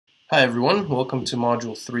Hi everyone, welcome to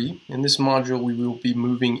Module 3. In this module we will be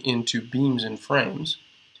moving into beams and frames.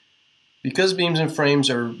 Because beams and frames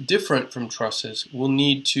are different from trusses, we'll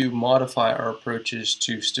need to modify our approaches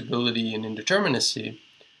to stability and indeterminacy,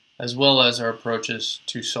 as well as our approaches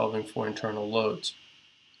to solving for internal loads.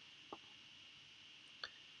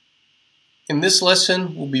 In this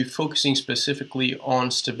lesson we'll be focusing specifically on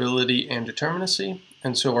stability and determinacy,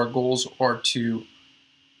 and so our goals are to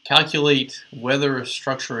calculate whether a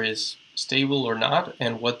structure is stable or not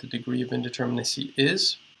and what the degree of indeterminacy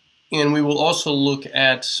is. And we will also look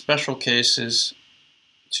at special cases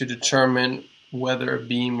to determine whether a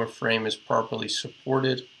beam or frame is properly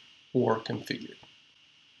supported or configured.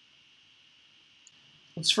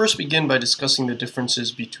 Let's first begin by discussing the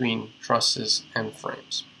differences between trusses and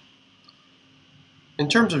frames. In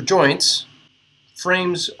terms of joints,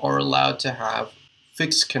 frames are allowed to have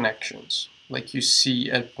fixed connections, like you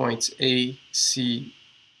see at points A, C,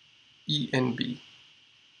 E, and B.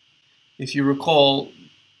 If you recall,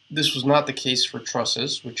 this was not the case for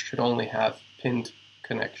trusses, which could only have pinned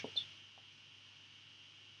connections.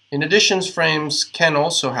 In addition, frames can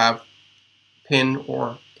also have pin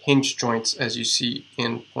or hinge joints, as you see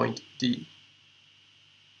in point D.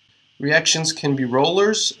 Reactions can be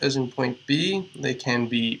rollers, as in point B. They can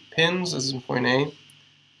be pins, as in point A.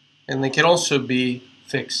 And they can also be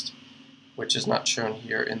fixed, which is not shown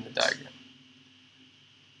here in the diagram.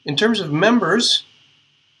 In terms of members,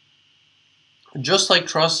 just like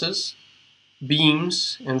trusses,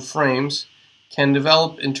 beams and frames can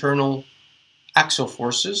develop internal axial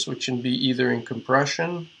forces, which can be either in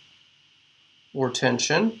compression or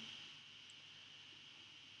tension.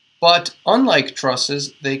 But unlike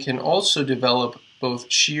trusses, they can also develop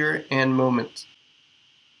both shear and moment.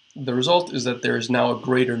 The result is that there is now a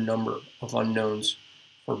greater number of unknowns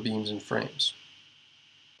for beams and frames.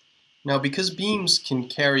 Now, because beams can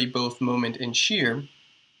carry both moment and shear,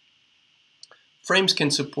 frames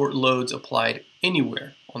can support loads applied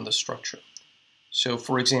anywhere on the structure. So,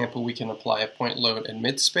 for example, we can apply a point load at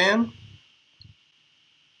midspan.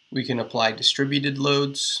 We can apply distributed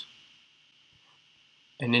loads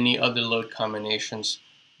and any other load combinations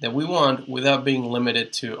that we want without being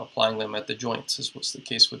limited to applying them at the joints, as was the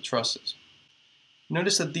case with trusses.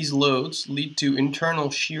 Notice that these loads lead to internal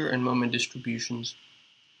shear and moment distributions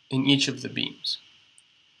in each of the beams.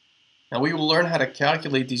 Now we will learn how to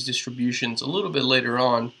calculate these distributions a little bit later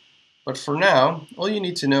on, but for now, all you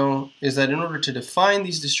need to know is that in order to define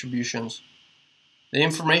these distributions, the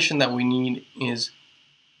information that we need is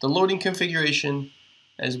the loading configuration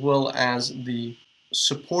as well as the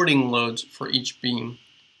supporting loads for each beam.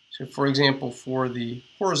 So for example, for the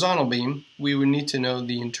horizontal beam, we would need to know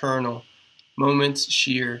the internal moments,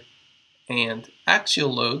 shear, and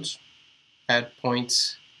axial loads at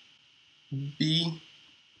points B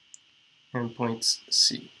and points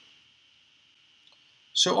C.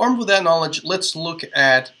 So armed with that knowledge, let's look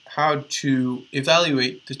at how to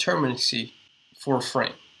evaluate determinacy for a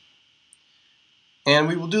frame. And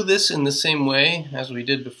we will do this in the same way as we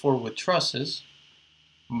did before with trusses,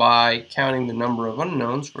 by counting the number of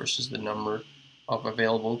unknowns versus the number of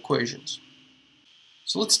available equations.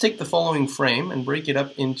 So let's take the following frame and break it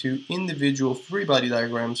up into individual free body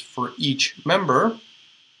diagrams for each member,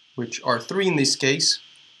 which are 3 in this case: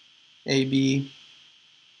 AB,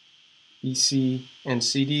 BC, and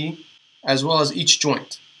CD, as well as each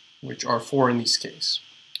joint, which are 4 in this case: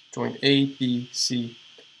 joint A, B, C,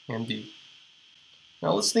 and D.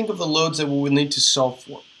 Now let's think of the loads that we will need to solve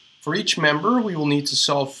for. For each member, we will need to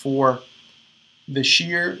solve for the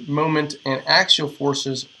shear, moment, and axial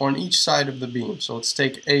forces on each side of the beam. So let's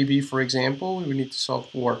take AB for example. We would need to solve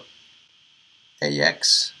for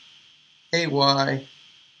AX, AY,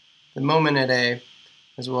 the moment at A,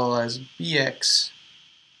 as well as BX,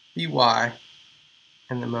 BY,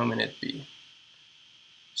 and the moment at B.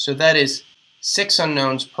 So that is 6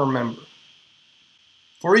 unknowns per member.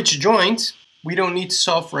 For each joint, we don't need to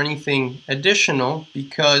solve for anything additional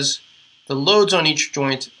because the loads on each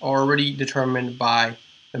joint are already determined by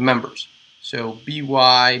the members. So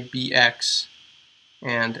BY, BX,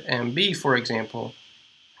 and MB, for example,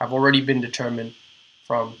 have already been determined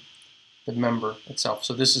from the member itself.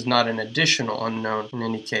 So this is not an additional unknown in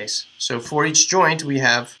any case. So for each joint, we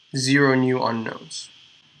have 0 new unknowns.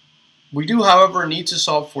 We do, however, need to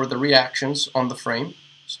solve for the reactions on the frame.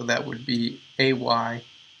 So that would be AY,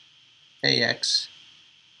 AX,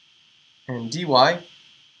 and DY.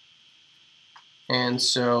 And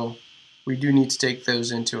so we do need to take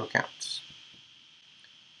those into account.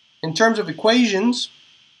 In terms of equations,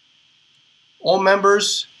 all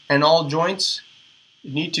members and all joints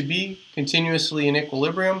need to be continuously in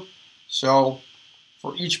equilibrium. So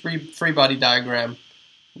for each free body diagram,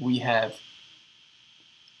 we have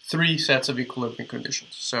 3 sets of equilibrium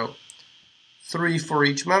conditions. So 3 for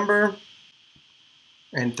each member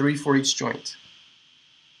and 3 for each joint.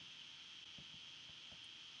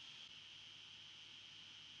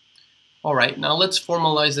 All right, now let's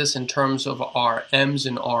formalize this in terms of our M's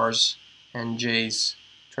and R's and J's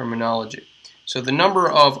terminology. So the number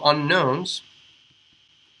of unknowns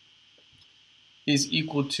is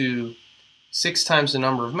equal to 6 times the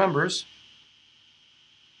number of members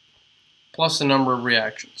plus the number of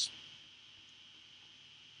reactions.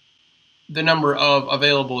 The number of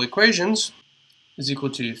available equations is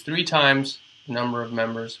equal to 3 times the number of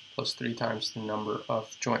members plus 3 times the number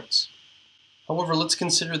of joints. However, let's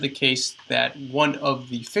consider the case that one of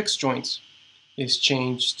the fixed joints is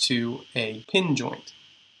changed to a pin joint.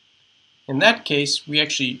 In that case, we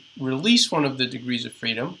actually release one of the degrees of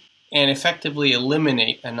freedom and effectively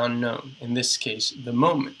eliminate an unknown, in this case, the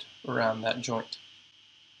moment around that joint.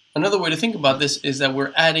 Another way to think about this is that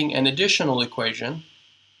we're adding an additional equation.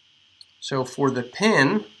 So for the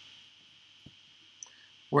pin,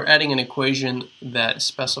 we're adding an equation that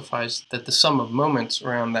specifies that the sum of moments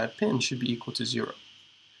around that pin should be equal to 0.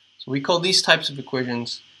 So we call these types of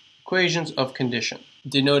equations equations of condition,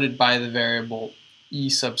 denoted by the variable E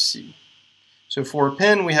sub c. So for a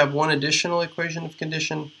pin, we have one additional equation of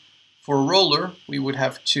condition. For a roller, we would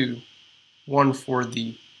have 2. One for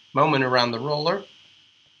the moment around the roller,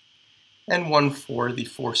 and one for the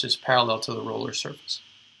forces parallel to the roller surface.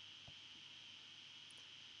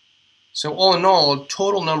 So all in all, a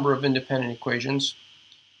total number of independent equations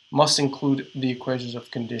must include the equations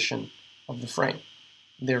of condition of the frame.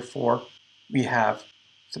 Therefore, we have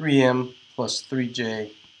 3m plus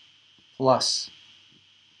 3j plus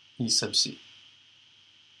E sub c.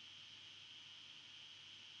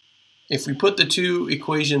 If we put the two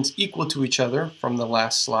equations equal to each other from the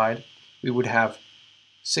last slide, we would have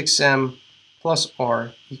 6m plus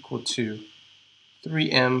r equal to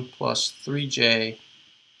 3m plus 3j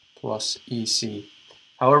plus EC.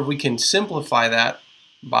 However, we can simplify that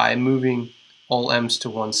by moving all m's to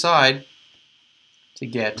one side to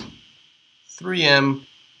get 3m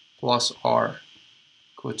plus r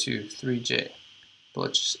equal to 3j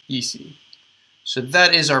plus EC. So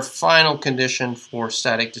that is our final condition for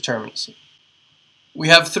static determinacy. We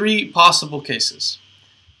have 3 possible cases.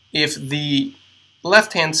 If the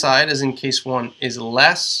left-hand side, as in case 1, is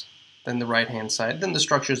less than the right-hand side, then the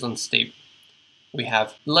structure is unstable. We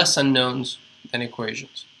have less unknowns than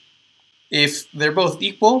equations. If they're both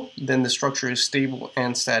equal, then the structure is stable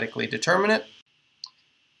and statically determinate.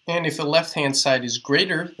 And if the left-hand side is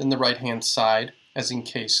greater than the right-hand side, as in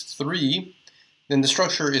case 3, then the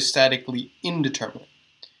structure is statically indeterminate.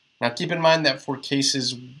 Now keep in mind that for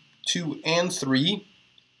cases 2 and 3,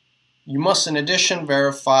 you must in addition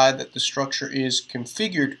verify that the structure is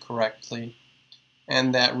configured correctly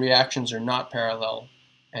and that reactions are not parallel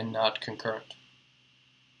and not concurrent.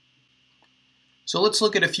 So let's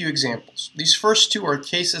look at a few examples. These first 2 are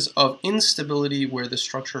cases of instability where the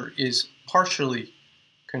structure is partially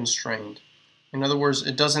constrained. In other words,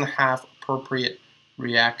 it doesn't have appropriate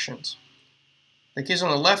reactions. The case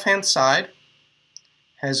on the left-hand side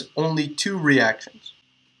has only 2 reactions.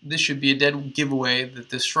 This should be a dead giveaway that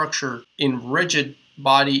the structure in rigid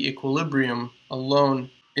body equilibrium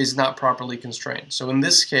alone is not properly constrained. So in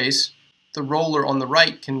this case, the roller on the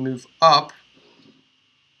right can move up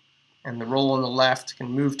and the roller on the left can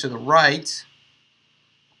move to the right.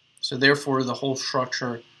 So therefore, the whole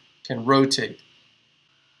structure can rotate.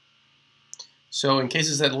 So in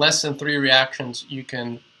cases that less than 3 reactions, you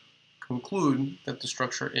can conclude that the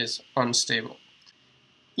structure is unstable.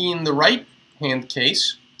 In the right-hand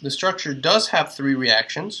case, the structure does have 3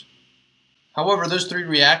 reactions. However, those 3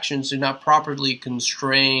 reactions do not properly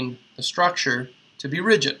constrain the structure to be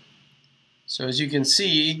rigid. So as you can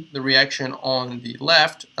see, the reaction on the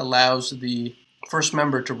left allows the first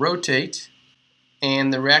member to rotate,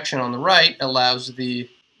 and the reaction on the right allows the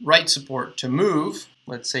right support to move,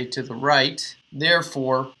 let's say to the right.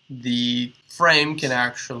 Therefore, the frame can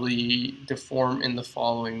actually deform in the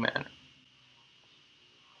following manner.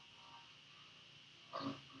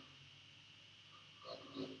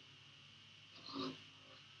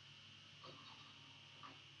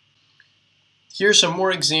 Here are some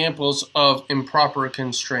more examples of improper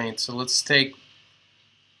constraints. So let's take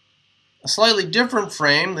a slightly different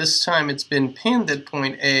frame. This time it's been pinned at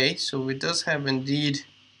point A, so it does have indeed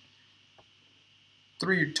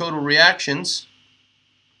 3 total reactions.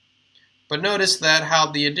 But notice that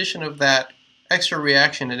how the addition of that extra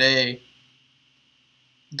reaction at A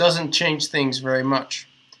doesn't change things very much,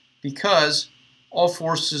 because all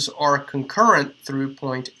forces are concurrent through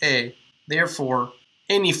point A. Therefore,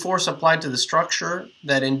 any force applied to the structure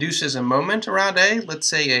that induces a moment around A, let's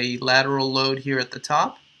say a lateral load here at the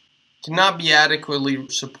top, cannot be adequately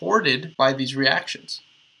supported by these reactions.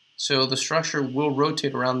 So the structure will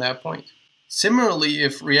rotate around that point. Similarly,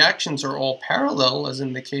 if reactions are all parallel, as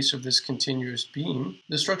in the case of this continuous beam,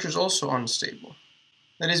 the structure is also unstable.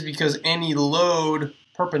 That is because any load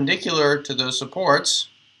perpendicular to those supports,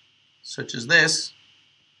 such as this,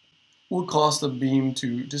 will cause the beam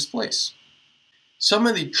to displace. Some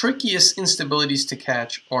of the trickiest instabilities to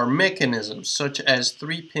catch are mechanisms, such as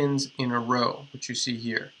 3 pins in a row, which you see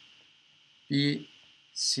here, B,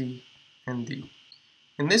 C, and D.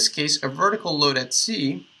 In this case, a vertical load at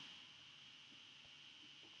C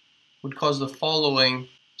would cause the following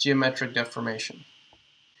geometric deformation.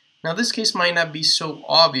 Now this case might not be so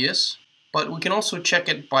obvious, but we can also check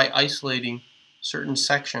it by isolating certain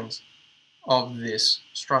sections of this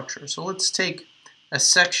structure. So let's take a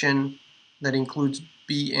section that includes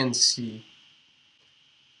B and C.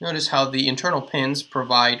 Notice how the internal pins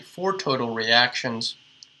provide 4 total reactions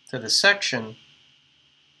to the section.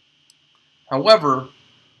 However,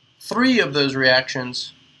 3 of those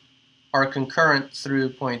reactions are concurrent through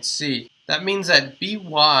point C. That means that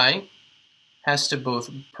BY has to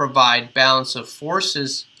both provide balance of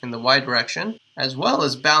forces in the y direction as well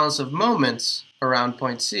as balance of moments around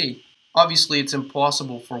point C. Obviously, it's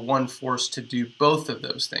impossible for one force to do both of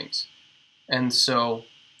those things. And so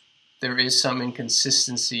there is some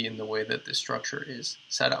inconsistency in the way that this structure is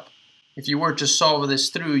set up. If you were to solve this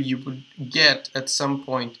through, you would get at some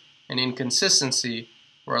point an inconsistency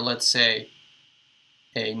where, let's say,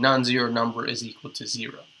 a non-zero number is equal to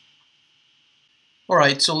 0.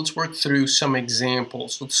 Alright, so let's work through some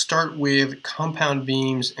examples. Let's start with compound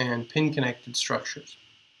beams and pin-connected structures.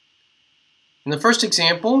 In the first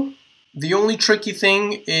example, the only tricky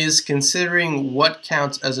thing is considering what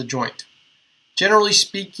counts as a joint. Generally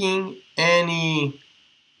speaking, any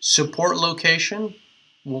support location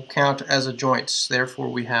will count as a joint. Therefore,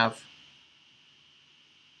 we have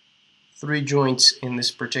 3 joints in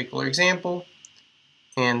this particular example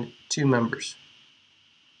and 2 members.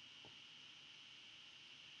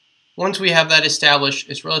 Once we have that established,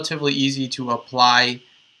 it's relatively easy to apply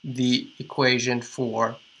the equation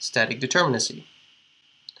for static determinacy.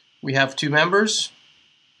 We have 2 members.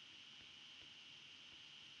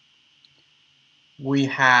 We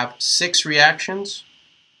have 6 reactions.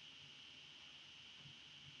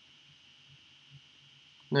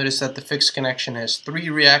 Notice that the fixed connection has 3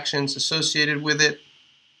 reactions associated with it.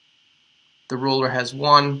 The roller has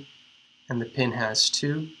 1 and the pin has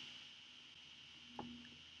 2.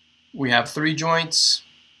 We have 3 joints,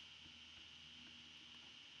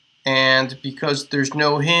 and because there's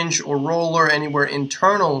no hinge or roller anywhere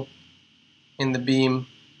internal in the beam,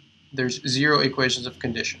 there's 0 equations of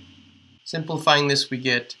condition. Simplifying this, we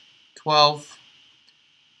get 12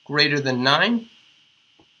 greater than 9,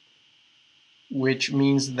 which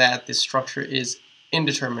means that this structure is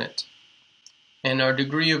indeterminate. And our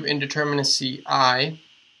degree of indeterminacy I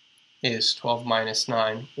is 12 minus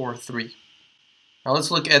 9, or 3. Now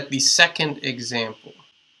let's look at the second example.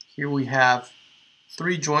 Here we have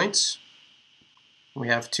 3 joints, we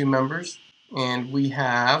have 2 members, and we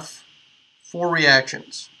have 4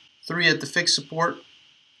 reactions. 3 at the fixed support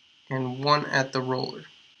and 1 at the roller.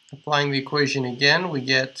 Applying the equation again, we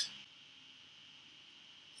get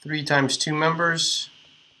 3 times 2 members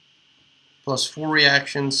plus 4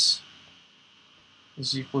 reactions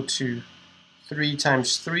is equal to 3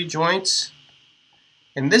 times 3 joints.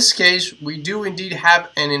 In this case, we do indeed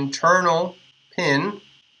have an internal pin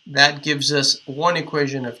that gives us 1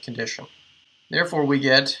 equation of condition. Therefore, we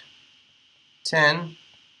get 10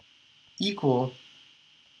 equal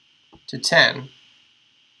to 10.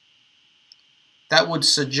 That would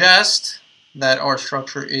suggest that our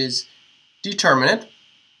structure is determinate.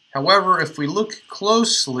 However, if we look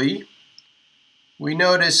closely, we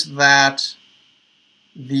notice that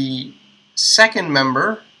the second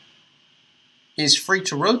member is free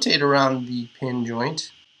to rotate around the pin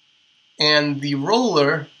joint, and the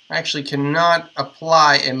roller actually cannot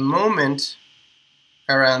apply a moment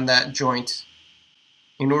around that joint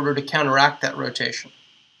in order to counteract that rotation,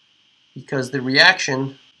 because the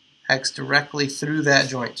reaction acts directly through that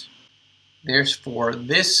joint. Therefore,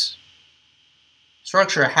 this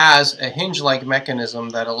structure has a hinge-like mechanism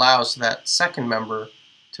that allows that second member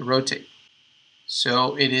to rotate.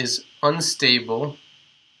 So it is unstable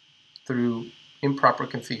through improper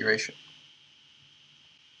configuration.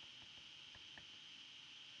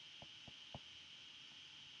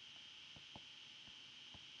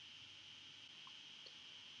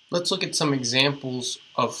 let's look at some examples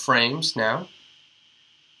of frames now.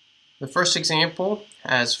 The first example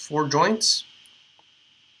has 4 joints,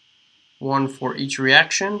 one for each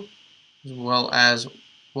reaction, as well as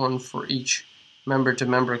one for each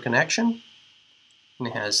member-to-member connection, and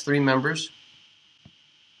it has 3 members.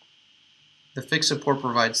 The fixed support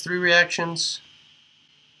provides 3 reactions,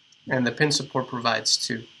 and the pin support provides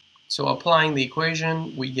 2. So applying the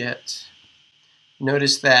equation, we get,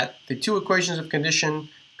 notice that the 2 equations of condition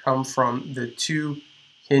come from the 2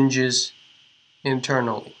 hinges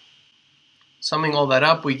internally. Summing all that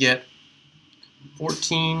up, we get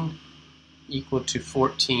 14 equal to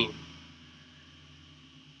 14.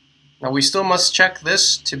 Now we still must check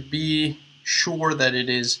this to be sure that it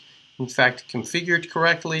is in fact configured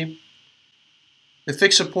correctly. The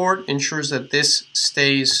fixed support ensures that this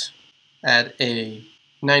stays at a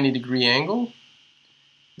 90-degree angle.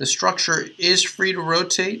 The structure is free to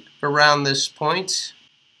rotate around this point.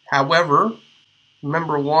 However,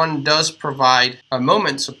 member 1 does provide a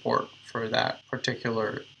moment support for that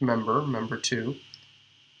particular member, member 2.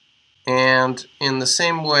 And in the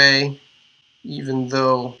same way, even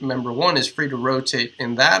though member 1 is free to rotate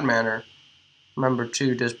in that manner, member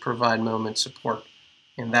 2 does provide moment support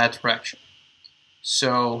in that direction.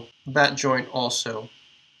 So that joint also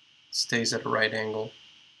stays at a right angle,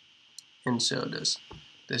 and so does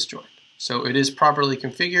this joint. So it is properly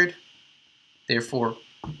configured, therefore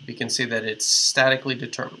we can say that it's statically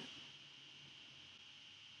determinate.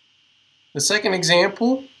 The second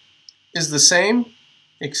example is the same,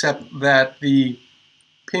 except that the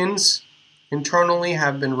pins internally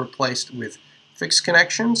have been replaced with fixed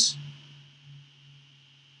connections.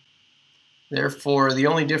 Therefore, the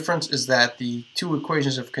only difference is that the 2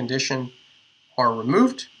 equations of condition are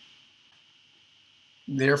removed.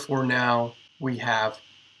 Therefore, now we have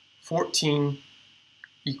 14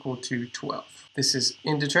 equal to 12. This is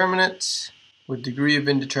indeterminate with degree of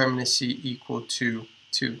indeterminacy equal to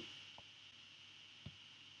 2.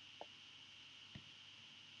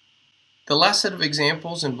 The last set of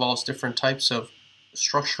examples involves different types of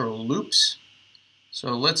structural loops.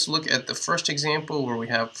 So let's look at the first example where we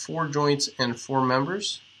have 4 joints and 4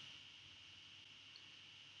 members.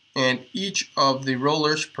 And each of the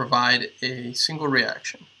rollers provide a single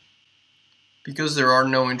reaction. Because there are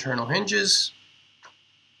no internal hinges,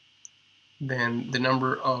 then the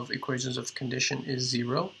number of equations of condition is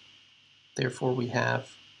 0. Therefore we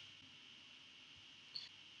have,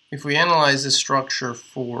 if we analyze this structure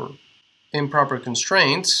for improper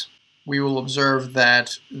constraints, we will observe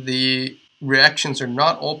that the reactions are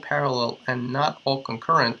not all parallel and not all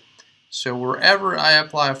concurrent. So wherever I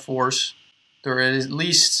apply a force, there is at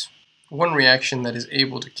least one reaction that is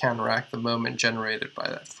able to counteract the moment generated by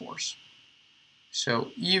that force.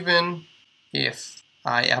 So even if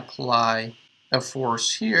I apply a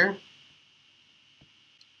force here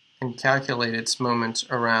and calculate its moment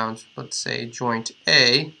around, let's say, joint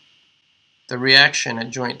A, the reaction at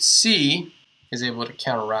joint C is able to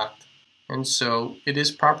counteract. And so it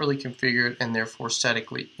is properly configured and therefore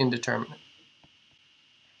statically indeterminate,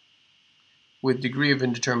 with degree of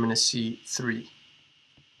indeterminacy 3.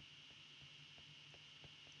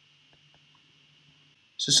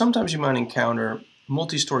 So sometimes you might encounter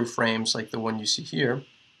multi-story frames like the one you see here,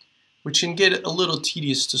 which can get a little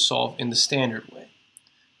tedious to solve in the standard way.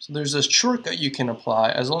 So there's a shortcut you can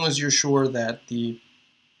apply as long as you're sure that the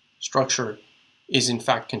structure is in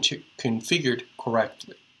fact configured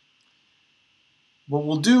correctly. What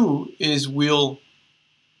we'll do is we'll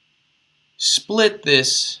split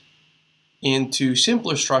this into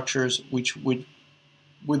simpler structures with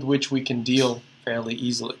which we can deal fairly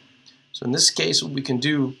easily. So in this case, what we can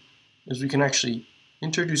do is we can actually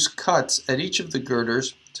introduce cuts at each of the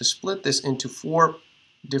girders to split this into 4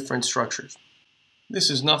 different structures. This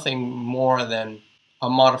is nothing more than a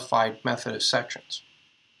modified method of sections.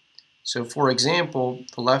 So for example,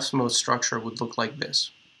 the leftmost structure would look like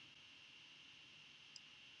this.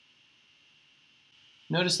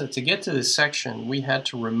 Notice that to get to this section, we had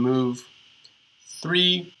to remove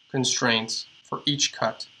 3 constraints for each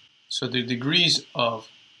cut. So the degrees of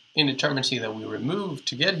indeterminacy that we removed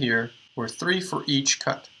to get here were 3 for each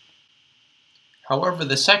cut. However,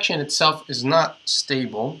 the section itself is not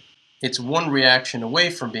stable. It's one reaction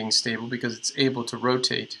away from being stable because it's able to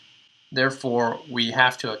rotate. Therefore, we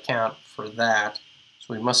have to account for that.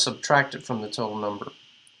 So we must subtract it from the total number.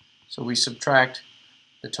 So we subtract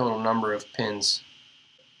the total number of pins.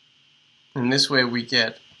 In this way, we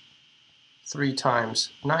get 3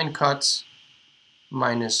 times 9 cuts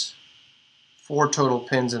minus 4 total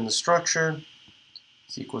pins in the structure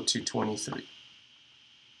is equal to 23.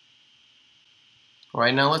 All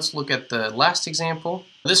right, now let's look at the last example.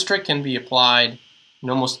 This trick can be applied in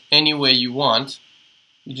almost any way you want.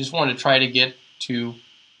 You just want to try to get to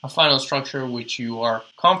a final structure which you are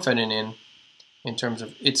confident in terms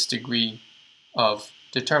of its degree of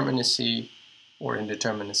determinacy or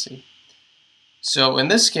indeterminacy. So in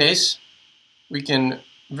this case, we can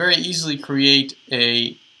very easily create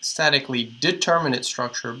a statically determinate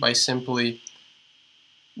structure by simply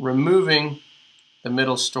removing the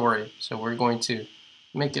middle story. So we're going to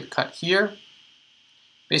make it cut here.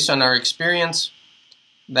 Based on our experience,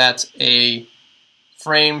 that's a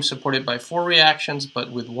frame supported by 4 reactions,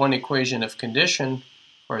 but with one equation of condition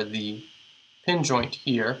for the pin joint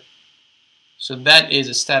here. So that is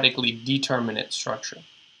a statically determinate structure.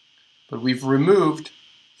 But we've removed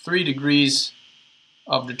 3 degrees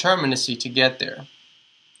of determinacy to get there.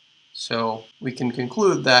 So we can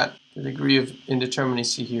conclude that the degree of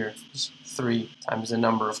indeterminacy here is 3 times the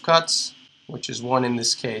number of cuts, which is 1 in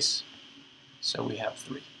this case. So we have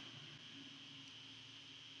 3.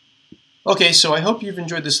 Okay, so I hope you've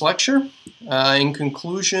enjoyed this lecture. In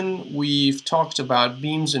conclusion, we've talked about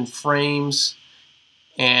beams and frames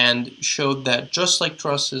and showed that just like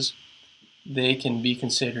trusses, they can be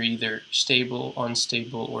considered either stable,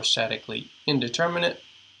 unstable, or statically indeterminate.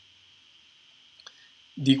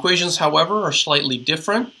 The equations, however, are slightly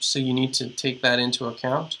different, so you need to take that into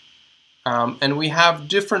account. And we have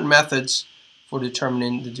different methods for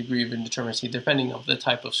determining the degree of indeterminacy depending on the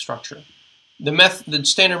type of structure. The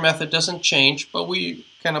standard method doesn't change, but we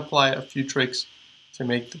can apply a few tricks to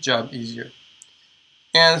make the job easier.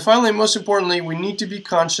 And finally, most importantly, we need to be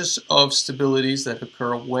conscious of stabilities that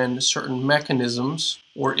occur when certain mechanisms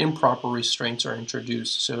or improper restraints are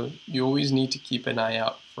introduced. So you always need to keep an eye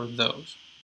out for those.